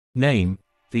Name: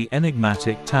 the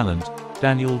enigmatic talent,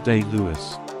 Daniel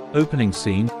Day-Lewis. Opening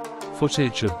scene: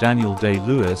 footage of Daniel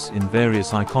Day-Lewis in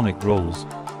various iconic roles,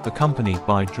 accompanied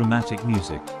by dramatic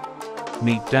music.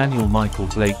 Meet Daniel Michael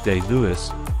Blake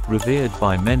Day-Lewis, revered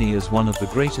by many as one of the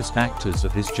greatest actors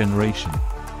of his generation.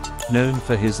 Known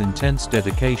for his intense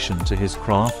dedication to his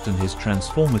craft and his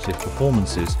transformative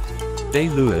performances,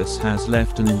 Day-Lewis has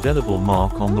left an indelible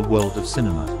mark on the world of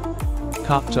cinema.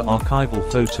 Cut to archival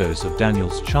photos of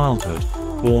Daniel's childhood.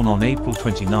 Born on April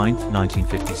 29,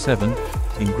 1957,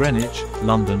 in Greenwich,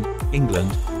 London,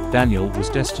 England, Daniel was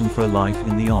destined for a life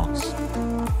in the arts.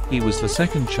 He was the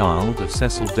second child of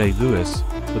Cecil Day-Lewis,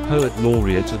 the poet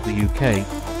laureate of the UK,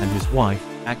 and his wife,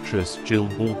 actress Jill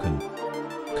Balkan.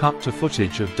 Cut to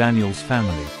footage of Daniel's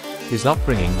family. His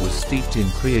upbringing was steeped in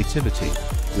creativity,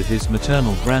 with his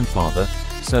maternal grandfather,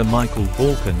 Sir Michael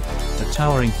Balkan, a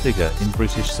towering figure in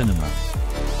British cinema.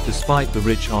 Despite the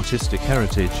rich artistic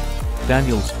heritage,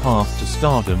 Daniel's path to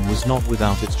stardom was not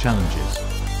without its challenges.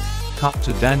 Cut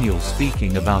to Daniel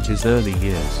speaking about his early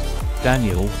years.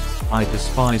 Daniel: I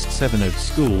despised Sevenoaks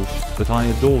School, but I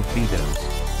adored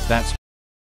Beatles. That's